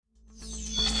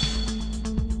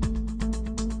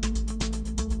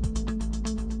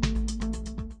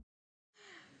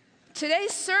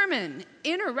Today's sermon,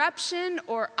 interruption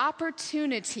or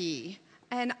opportunity.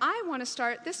 And I want to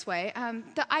start this way.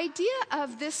 The idea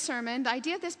of this sermon, the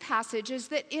idea of this passage is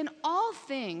that in all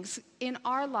things in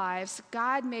our lives,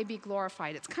 God may be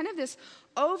glorified. It's kind of this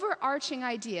overarching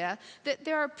idea that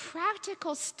there are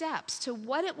practical steps to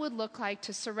what it would look like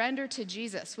to surrender to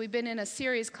Jesus. We've been in a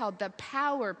series called The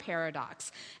Power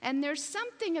Paradox. And there's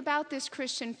something about this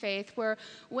Christian faith where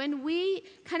when we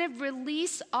kind of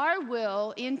release our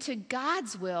will into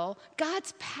God's will,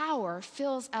 God's power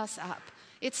fills us up.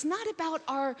 It's not about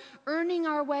our earning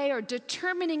our way or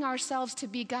determining ourselves to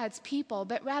be God's people,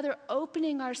 but rather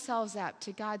opening ourselves up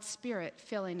to God's Spirit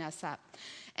filling us up.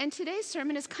 And today's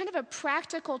sermon is kind of a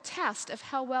practical test of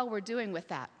how well we're doing with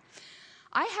that.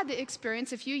 I had the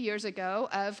experience a few years ago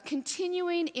of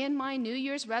continuing in my New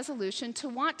Year's resolution to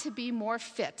want to be more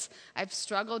fit. I've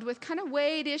struggled with kind of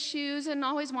weight issues and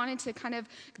always wanted to kind of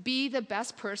be the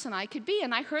best person I could be.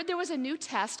 And I heard there was a new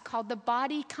test called the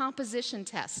Body Composition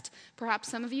Test. Perhaps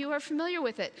some of you are familiar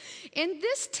with it. In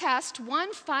this test,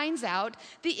 one finds out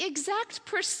the exact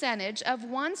percentage of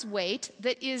one's weight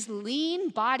that is lean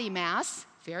body mass,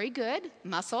 very good,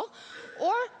 muscle,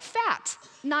 or fat,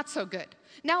 not so good.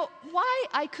 Now, why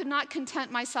I could not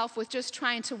content myself with just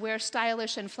trying to wear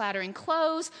stylish and flattering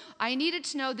clothes, I needed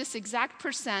to know this exact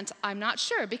percent, I'm not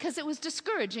sure, because it was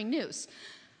discouraging news.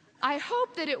 I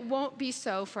hope that it won't be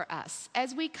so for us.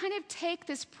 As we kind of take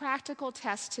this practical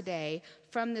test today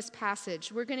from this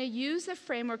passage, we're going to use the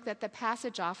framework that the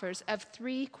passage offers of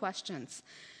 3 questions.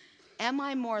 Am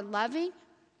I more loving?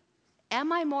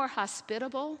 Am I more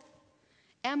hospitable?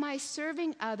 Am I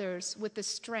serving others with the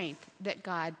strength that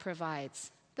God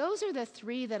provides? Those are the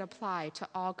 3 that apply to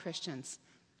all Christians.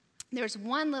 There's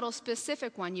one little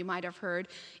specific one you might have heard.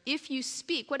 If you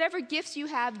speak, whatever gifts you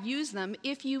have, use them.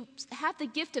 If you have the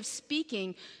gift of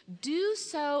speaking, do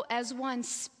so as one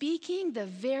speaking the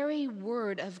very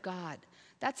word of God.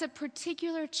 That's a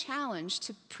particular challenge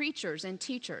to preachers and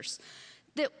teachers,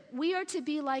 that we are to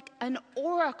be like an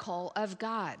oracle of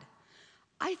God.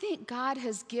 I think God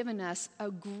has given us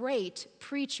a great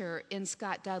preacher in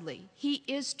Scott Dudley. He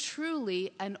is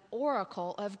truly an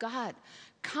oracle of God.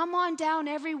 Come on down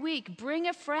every week, bring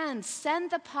a friend, send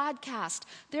the podcast.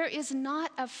 There is not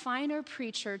a finer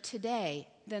preacher today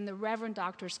than the Reverend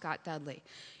Dr. Scott Dudley.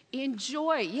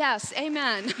 Enjoy, yes,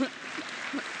 amen.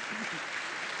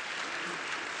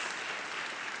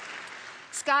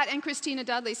 Scott and Christina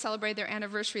Dudley celebrated their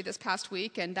anniversary this past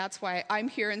week, and that's why I'm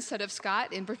here instead of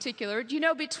Scott in particular. You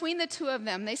know, between the 2 of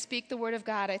them, they speak the Word of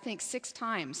God, I think, 6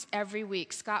 times every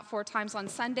week. Scott 4 times on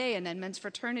Sunday, and then Men's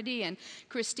Fraternity, and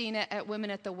Christina at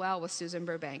Women at the Well with Susan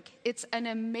Burbank. It's an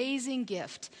amazing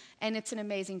gift, and it's an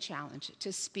amazing challenge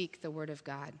to speak the Word of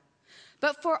God.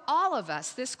 But for all of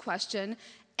us, this question,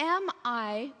 am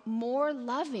I more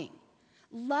loving?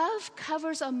 Love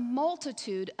covers a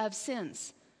multitude of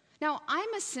sins. Now,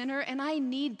 I'm a sinner, and I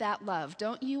need that love,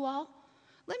 don't you all?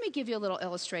 Let me give you a little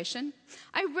illustration.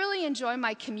 I really enjoy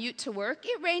my commute to work.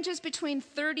 It ranges between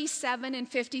 37 and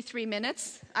 53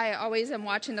 minutes. I always am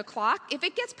watching the clock. If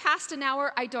it gets past an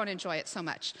hour, I don't enjoy it so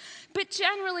much. But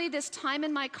generally, this time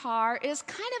in my car is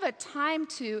kind of a time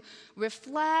to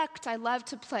reflect. I love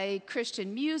to play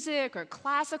Christian music or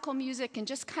classical music and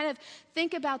just kind of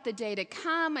think about the day to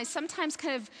come. I sometimes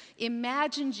kind of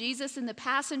imagine Jesus in the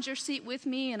passenger seat with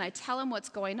me, and I tell him what's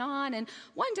going on. And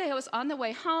one day I was on the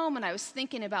way home, and I was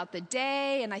thinking about the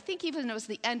day, and I think even it was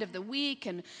the end of the week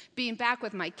and being back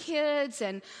with my kids,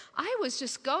 and I was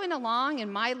just going along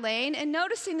in my lane and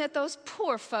noticing that those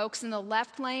poor folks in the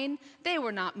left lane, they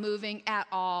were not moving at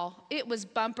all. It was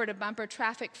bumper to bumper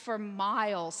traffic for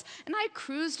miles, and I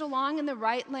cruised along in the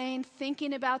right lane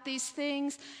thinking about these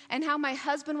things and how my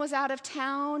husband was out of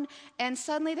town, and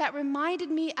suddenly that reminded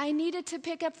me I needed to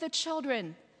pick up the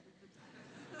children.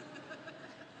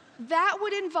 That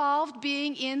would involve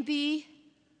being in the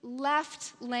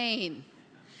left lane.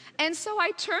 And so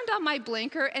I turned on my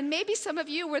blinker, and maybe some of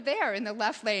you were there in the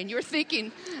left lane. You were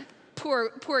thinking, poor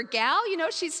gal, you know,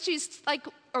 she's like,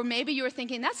 or maybe you were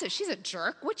thinking, she's a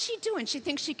jerk. What's she doing? She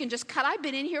thinks she can just cut. I've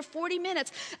been in here 40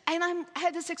 minutes. And I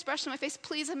had this expression on my face,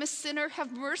 please, I'm a sinner,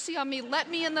 have mercy on me, let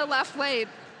me in the left lane.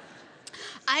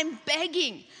 I'm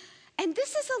begging. And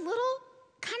this is a little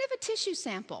kind of a tissue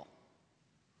sample.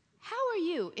 How are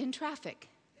you in traffic?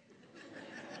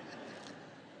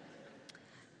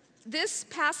 This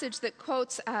passage that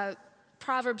quotes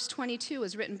Proverbs 22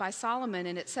 is written by Solomon,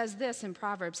 and it says this in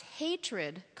Proverbs: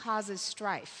 hatred causes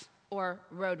strife, or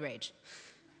road rage,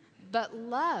 but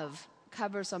love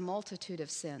covers a multitude of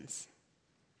sins.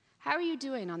 How are you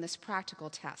doing on this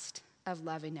practical test of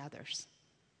loving others?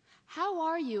 How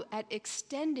are you at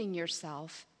extending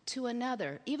yourself to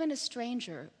another, even a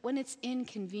stranger, when it's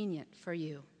inconvenient for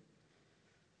you.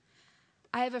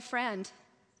 I have a friend.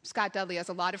 Scott Dudley has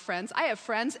a lot of friends. I have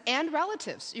friends and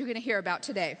relatives you're going to hear about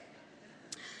today.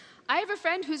 I have a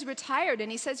friend who's retired, and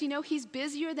he says, he's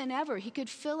busier than ever. He could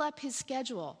fill up his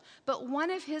schedule. But one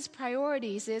of his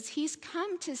priorities is he's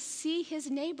come to see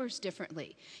his neighbors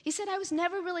differently. He said, I was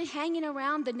never really hanging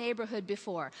around the neighborhood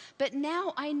before, but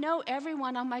now I know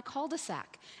everyone on my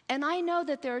cul-de-sac. And I know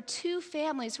that there are two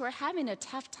families who are having a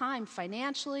tough time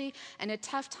financially and a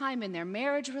tough time in their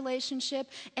marriage relationship.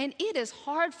 And it is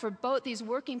hard for both these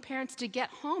working parents to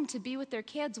get home to be with their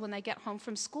kids when they get home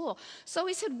from school. So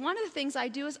he said, one of the things I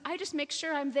do is I just make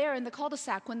sure I'm there in the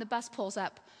cul-de-sac when the bus pulls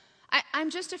up.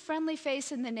 I'm just a friendly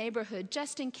face in the neighborhood,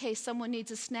 just in case someone needs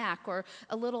a snack or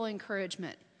a little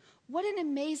encouragement. What an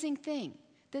amazing thing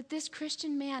that this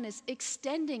Christian man is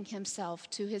extending himself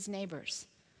to his neighbors.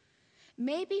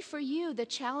 Maybe for you, the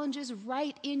challenge is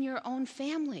right in your own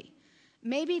family.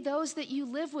 Maybe those that you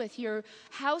live with, your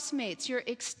housemates, your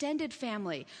extended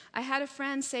family. I had a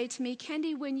friend say to me,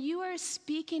 Kendi, when you are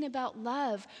speaking about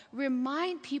love,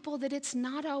 remind people that it's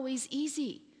not always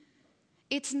easy.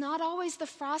 It's not always the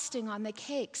frosting on the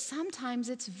cake. Sometimes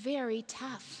it's very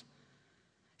tough.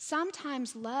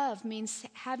 Sometimes love means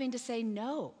having to say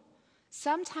no.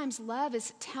 Sometimes love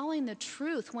is telling the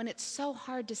truth when it's so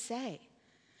hard to say.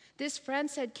 This friend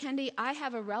said, Kendi, I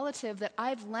have a relative that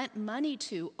I've lent money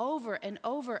to over and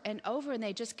over and over, and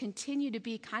they just continue to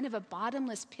be kind of a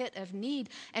bottomless pit of need.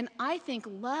 And I think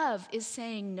love is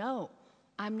saying, no,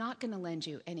 I'm not going to lend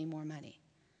you any more money.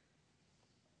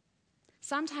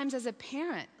 Sometimes as a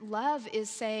parent, love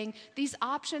is saying, these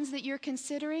options that you're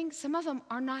considering, some of them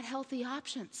are not healthy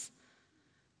options.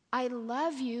 I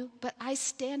love you, but I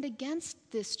stand against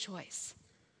this choice.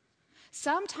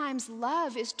 Sometimes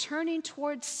love is turning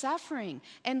towards suffering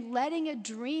and letting a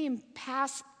dream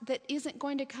pass that isn't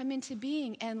going to come into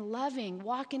being and loving,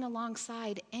 walking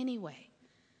alongside anyway.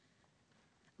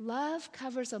 Love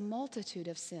covers a multitude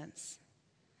of sins.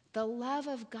 The love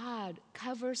of God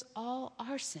covers all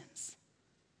our sins.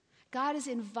 God is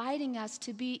inviting us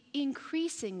to be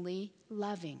increasingly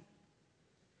loving.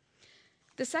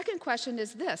 The second question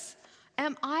is this: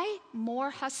 am I more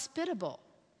hospitable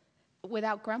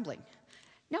without grumbling?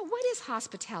 Now, what is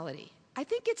hospitality? I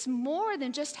think it's more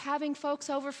than just having folks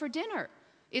over for dinner.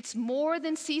 It's more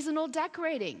than seasonal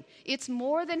decorating. It's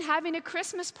more than having a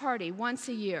Christmas party once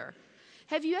a year.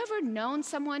 Have you ever known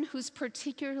someone who's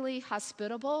particularly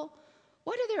hospitable?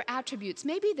 What are their attributes?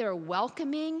 Maybe they're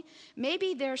welcoming.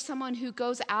 Maybe they're someone who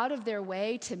goes out of their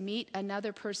way to meet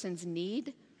another person's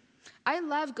need. I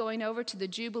love going over to the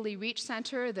Jubilee Reach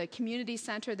Center, the community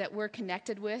center that we're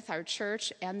connected with, our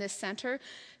church and this center,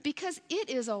 because it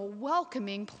is a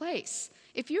welcoming place.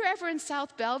 If you're ever in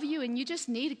South Bellevue and you just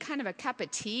need kind of a cup of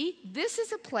tea, this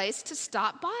is a place to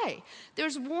stop by.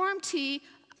 There's warm tea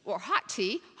or hot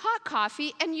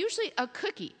coffee, and usually a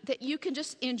cookie that you can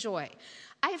just enjoy.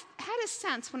 I've had a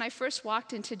sense when I first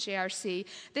walked into JRC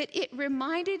that it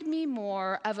reminded me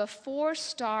more of a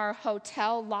 4-star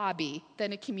hotel lobby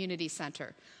than a community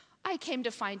center. I came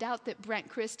to find out that Brent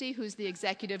Christie, who's the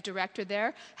executive director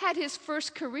there, had his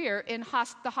first career in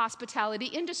the hospitality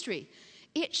industry.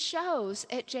 It shows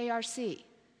at JRC.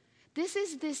 This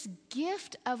is this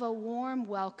gift of a warm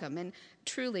welcome. And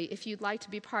truly, if you'd like to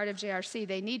be part of JRC,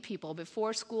 they need people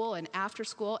before school and after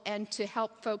school and to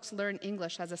help folks learn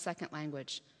English as a second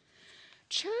language.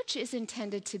 Church is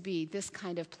intended to be this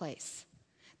kind of place.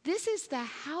 This is the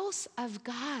house of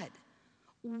God.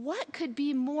 What could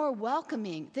be more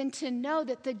welcoming than to know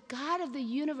that the God of the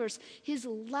universe, his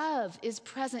love is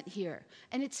present here,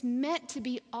 and it's meant to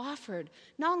be offered,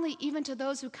 not only even to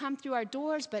those who come through our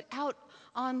doors, but out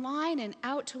online and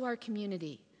out to our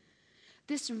community.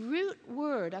 This root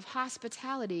word of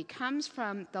hospitality comes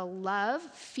from the love,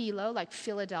 philo, like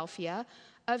Philadelphia,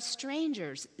 of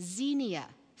strangers, xenia,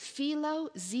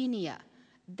 philoxenia.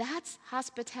 That's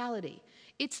hospitality.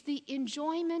 It's the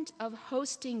enjoyment of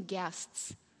hosting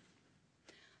guests.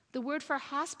 The word for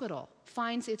hospital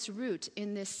finds its root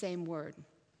in this same word.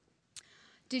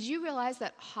 Did you realize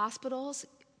that hospitals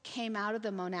came out of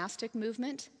the monastic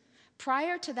movement?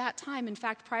 Prior to that time, in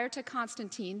fact, prior to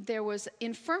Constantine, there was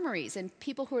infirmaries and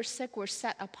people who were sick were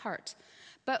set apart.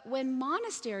 But when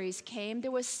monasteries came,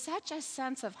 there was such a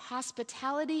sense of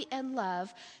hospitality and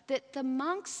love that the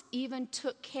monks even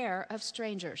took care of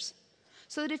strangers.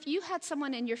 So that if you had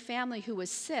someone in your family who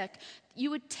was sick,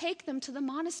 you would take them to the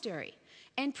monastery.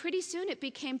 And pretty soon it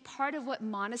became part of what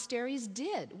monasteries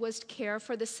did, was care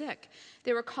for the sick.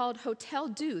 They were called Hotel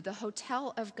Dieu, the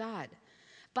Hotel of God.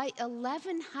 By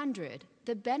 1100,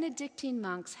 the Benedictine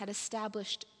monks had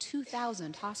established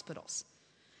 2,000 hospitals.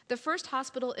 The first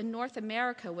hospital in North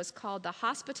America was called the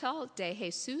Hospital de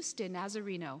Jesus de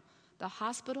Nazareno, the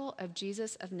Hospital of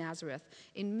Jesus of Nazareth,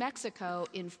 in Mexico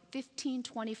in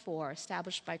 1524,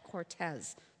 established by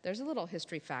Cortez. There's a little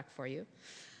history fact for you.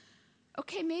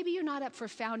 Okay, maybe you're not up for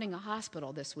founding a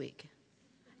hospital this week.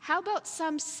 How about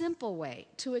some simple way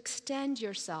to extend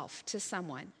yourself to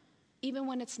someone, even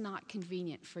when it's not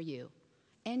convenient for you,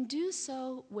 and do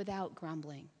so without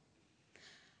grumbling?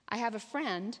 I have a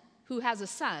friend who has a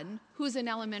son who's in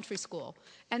elementary school.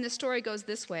 And the story goes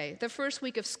this way. The first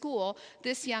week of school,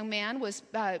 this young man was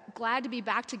glad to be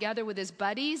back together with his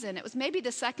buddies, and it was maybe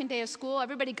the second day of school.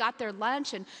 Everybody got their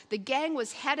lunch, and the gang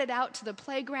was headed out to the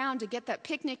playground to get that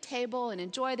picnic table and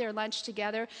enjoy their lunch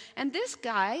together. And this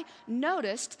guy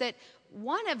noticed that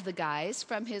one of the guys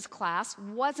from his class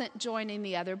wasn't joining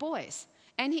the other boys.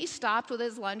 And he stopped with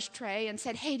his lunch tray and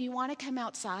said, "Hey, do you want to come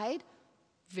outside?"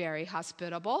 Very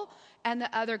hospitable. And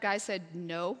the other guy said,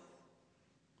 "No."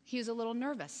 He was a little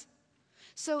nervous.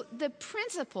 So the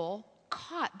principal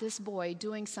caught this boy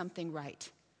doing something right.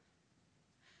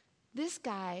 This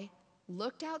guy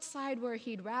looked outside where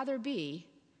he'd rather be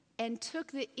and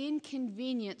took the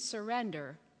inconvenient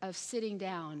surrender of sitting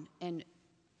down and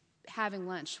having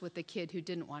lunch with the kid who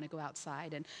didn't want to go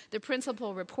outside. And the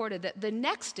principal reported that the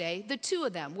next day, the two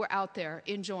of them were out there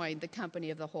enjoying the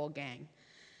company of the whole gang.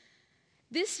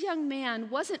 This young man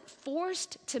wasn't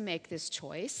forced to make this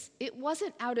choice. It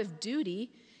wasn't out of duty.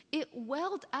 It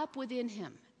welled up within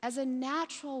him as a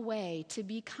natural way to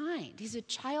be kind. He's a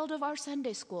child of our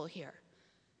Sunday school here.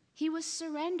 He was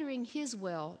surrendering his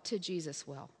will to Jesus'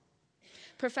 will.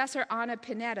 Professor Ana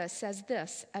Pineda says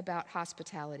this about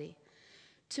hospitality: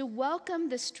 to welcome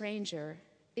the stranger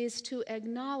is to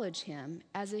acknowledge him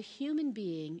as a human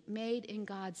being made in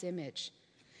God's image.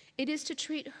 It is to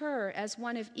treat her as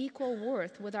one of equal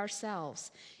worth with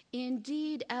ourselves,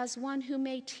 indeed as one who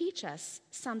may teach us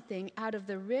something out of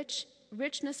the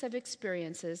richness of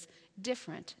experiences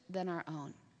different than our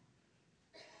own.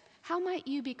 How might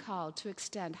you be called to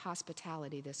extend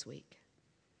hospitality this week?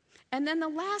 And then the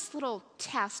last little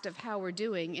test of how we're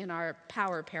doing in our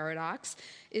power paradox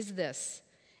is this: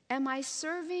 am I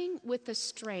serving with the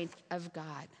strength of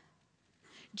God?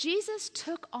 Jesus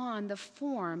took on the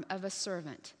form of a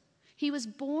servant. He was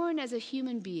born as a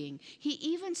human being. He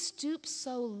even stooped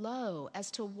so low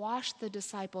as to wash the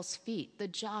disciples' feet, the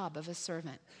job of a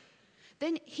servant.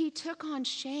 Then he took on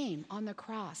shame on the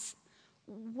cross.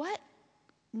 What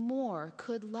more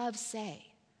could love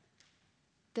say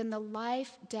than the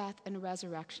life, death, and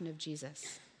resurrection of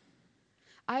Jesus?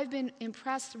 I've been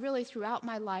impressed really throughout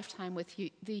my lifetime with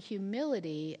the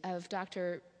humility of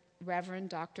Reverend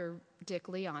Dr. Dick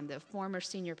Leon, the former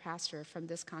senior pastor from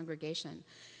this congregation.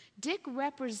 Dick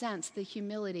represents the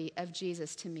humility of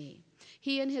Jesus to me.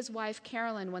 He and his wife,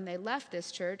 Carolyn, when they left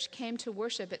this church, came to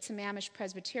worship at Sammamish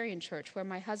Presbyterian Church, where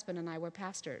my husband and I were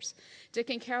pastors. Dick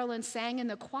and Carolyn sang in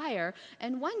the choir,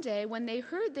 and one day when they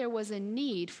heard there was a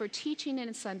need for teaching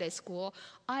in Sunday school,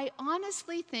 I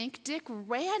honestly think Dick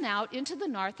ran out into the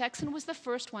narthex and was the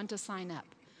first one to sign up.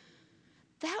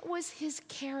 That was his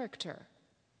character,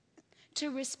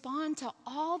 to respond to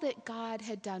all that God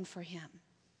had done for him.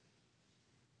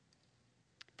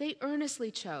 They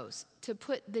earnestly chose to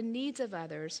put the needs of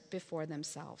others before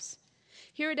themselves.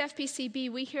 Here at FPCB,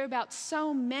 we hear about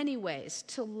so many ways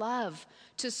to love,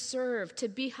 to serve, to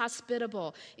be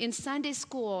hospitable. In Sunday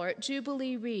school or at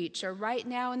Jubilee Reach, or right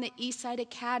now in the Eastside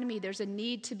Academy, there's a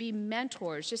need to be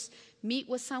mentors. Just meet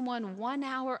with someone 1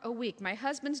 hour a week. My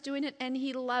husband's doing it, and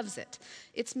he loves it.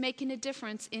 It's making a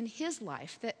difference in his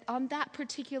life that on that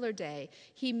particular day,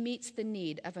 he meets the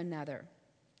need of another.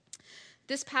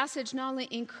 This passage not only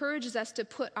encourages us to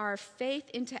put our faith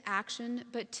into action,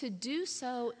 but to do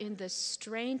so in the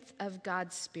strength of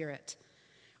God's Spirit.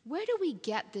 Where do we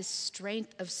get this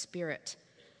strength of spirit?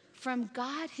 From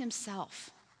God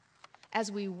himself.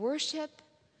 As we worship,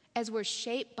 as we're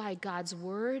shaped by God's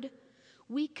word,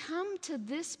 we come to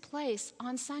this place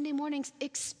on Sunday mornings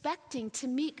expecting to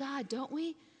meet God, don't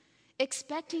we?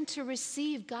 Expecting to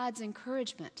receive God's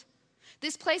encouragement.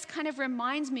 This place kind of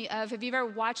reminds me of, have you ever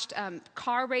watched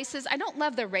car races? I don't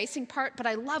love the racing part, but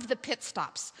I love the pit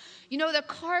stops. You know, the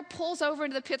car pulls over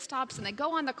into the pit stops and they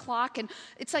go on the clock, and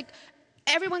it's like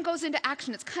everyone goes into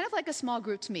action. It's kind of like a small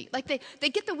group to me. Like they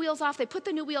get the wheels off, they put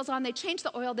the new wheels on, they change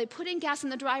the oil, they put in gas,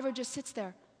 and the driver just sits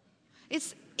there.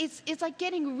 It's like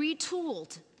getting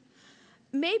retooled.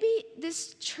 Maybe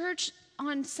this church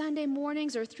on Sunday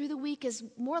mornings or through the week is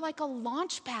more like a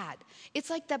launch pad. It's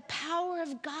like the power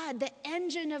of God, the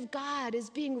engine of God is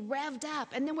being revved up,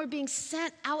 and then we're being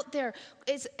sent out there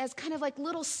as kind of like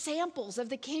little samples of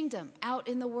the kingdom out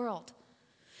in the world.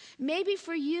 Maybe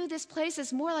for you, this place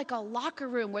is more like a locker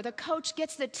room where the coach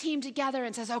gets the team together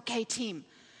and says, okay, team,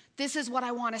 this is what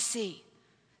I want to see.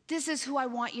 This is who I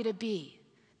want you to be.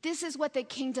 This is what the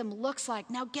kingdom looks like.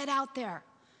 Now get out there.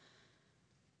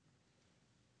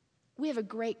 We have a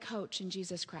great coach in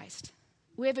Jesus Christ.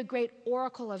 We have a great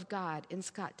oracle of God in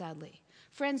Scott Dudley.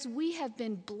 Friends, we have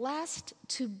been blessed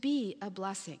to be a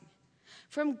blessing.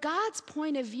 From God's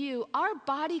point of view, our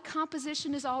body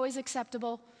composition is always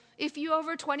acceptable. If you're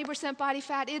over 20% body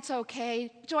fat, it's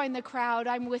okay. Join the crowd.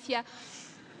 I'm with you.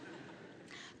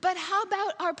 But how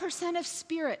about our percent of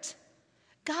spirit?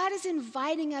 God is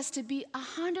inviting us to be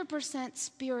 100%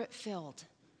 spirit-filled.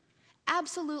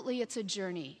 Absolutely, it's a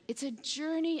journey. It's a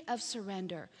journey of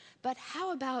surrender. But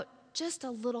how about just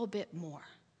a little bit more?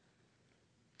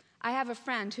 I have a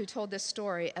friend who told this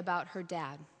story about her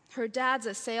dad. Her dad's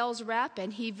a sales rep,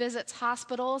 and he visits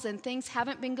hospitals, and things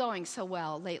haven't been going so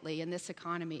well lately in this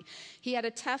economy. He had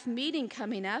a tough meeting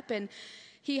coming up, and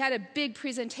he had a big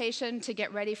presentation to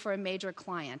get ready for a major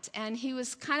client. And he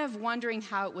was kind of wondering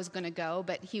how it was going to go,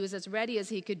 but he was as ready as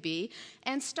he could be.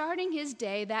 And starting his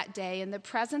day that day in the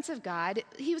presence of God,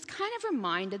 he was kind of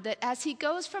reminded that as he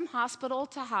goes from hospital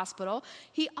to hospital,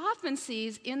 he often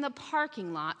sees in the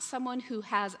parking lot someone who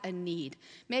has a need.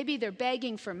 Maybe they're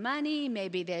begging for money,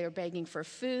 maybe they're begging for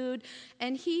food.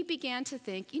 And he began to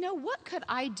think, what could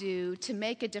I do to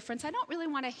make a difference? I don't really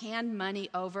want to hand money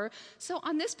over. So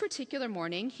on this particular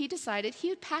morning, he decided he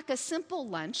would pack a simple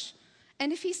lunch,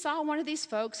 and if he saw one of these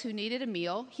folks who needed a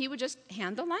meal, he would just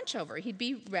hand the lunch over. He'd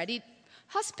be ready,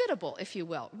 hospitable, if you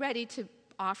will, ready to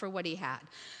offer what he had.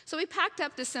 So he packed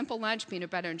up this simple lunch, peanut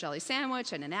butter and jelly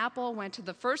sandwich and an apple, went to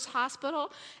the first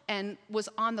hospital and was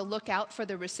on the lookout for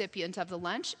the recipient of the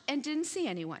lunch and didn't see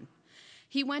anyone.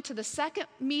 He went to the second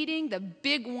meeting, the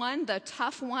big one, the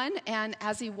tough one, and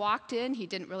as he walked in, he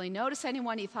didn't really notice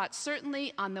anyone. He thought,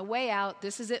 certainly on the way out,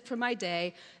 this is it for my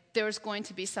day, there's going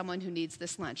to be someone who needs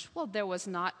this lunch. Well, there was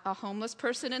not a homeless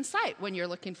person in sight when you're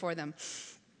looking for them.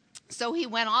 So he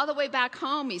went all the way back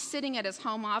home. He's sitting at his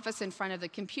home office in front of the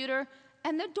computer,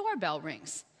 and the doorbell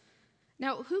rings.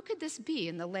 Now, who could this be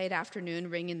in the late afternoon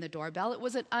ringing the doorbell? It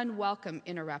was an unwelcome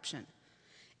interruption.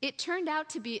 It turned out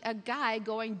to be a guy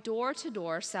going door to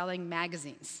door selling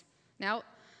magazines. Now,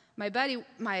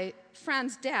 my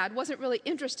friend's dad wasn't really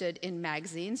interested in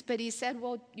magazines, but he said,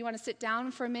 well, you want to sit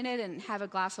down for a minute and have a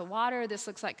glass of water? This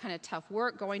looks like kind of tough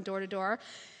work going door to door.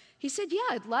 He said, yeah,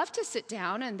 I'd love to sit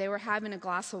down. And they were having a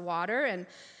glass of water, and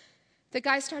the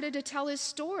guy started to tell his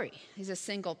story. He's a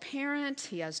single parent.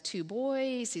 He has 2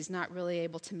 boys. He's not really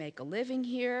able to make a living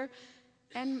here.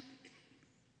 And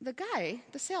the guy,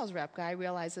 the sales rep guy,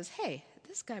 realizes, hey,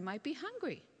 this guy might be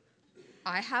hungry.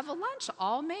 I have a lunch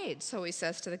all made. So he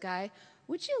says to the guy,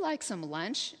 would you like some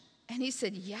lunch? And he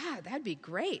said, yeah, that'd be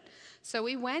great. So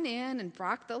we went in and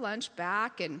brought the lunch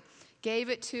back and gave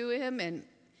it to him. And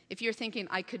if you're thinking,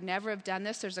 I could never have done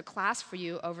this, there's a class for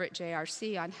you over at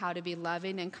JRC on how to be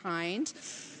loving and kind.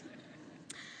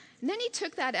 And then he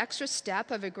took that extra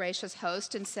step of a gracious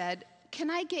host and said,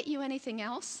 can I get you anything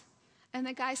else? And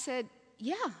the guy said,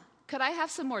 yeah, could I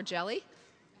have some more jelly?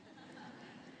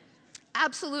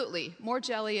 Absolutely, more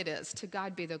jelly it is. To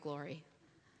God be the glory.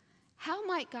 How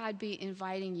might God be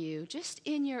inviting you just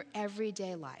in your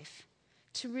everyday life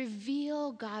to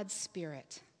reveal God's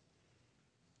Spirit,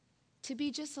 to be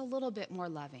just a little bit more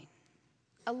loving,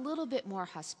 a little bit more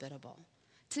hospitable,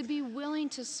 to be willing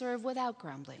to serve without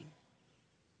grumbling?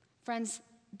 Friends,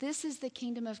 this is the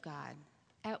kingdom of God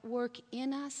at work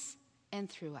in us and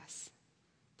through us.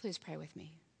 Please pray with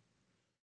me.